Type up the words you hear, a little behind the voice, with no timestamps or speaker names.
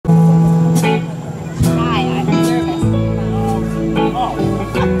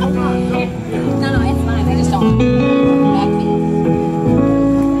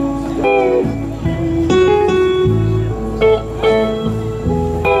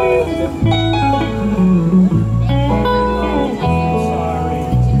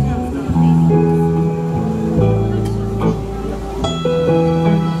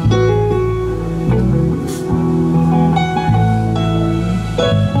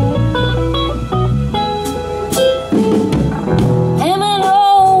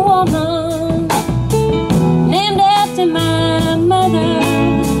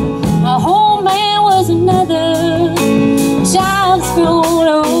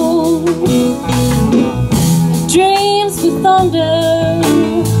Dreams with thunder,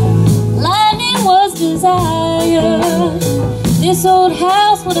 lightning was desire. This old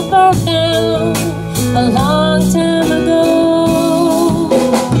house would have burnt down a long time ago.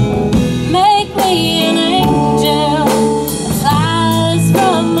 Make me an angel that flies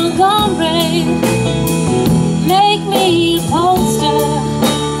from Montgomery. Make me a poster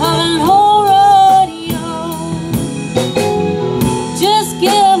of an old rodeo. Just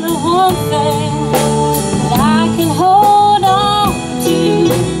give me one thing that I can hold on to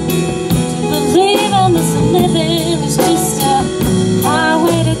believe in this living is just a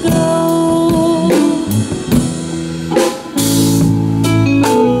highway to go.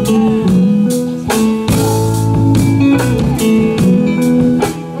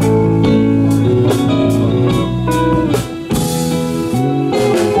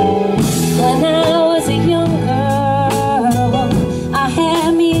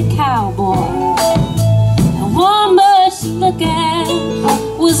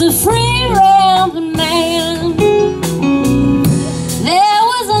 Was a free rambling man. There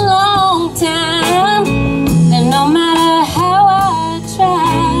was a long time, and no matter how I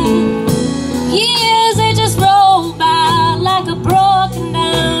tried, years they just rolled by like a broken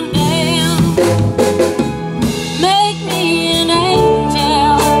down dam. Make me an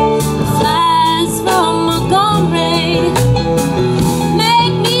angel that flies from Montgomery.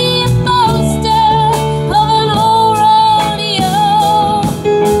 Make me a poster of an old rodeo.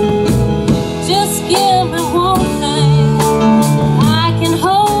 Just give me one thing I can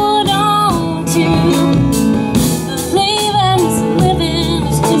hold on to. Believing this living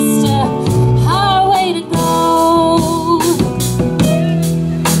is just a highway to go.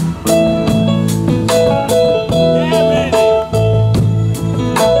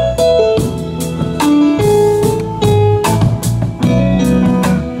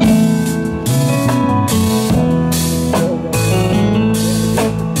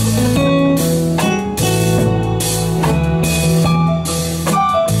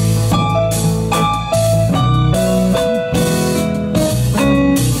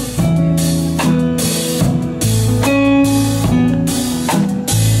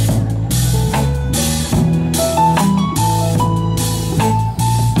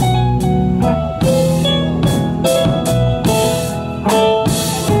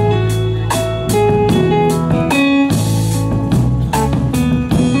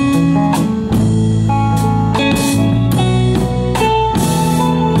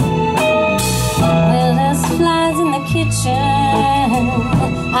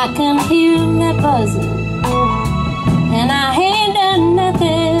 I can hear that buzzing, and I ain't done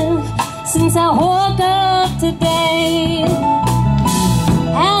nothing since I woke up today.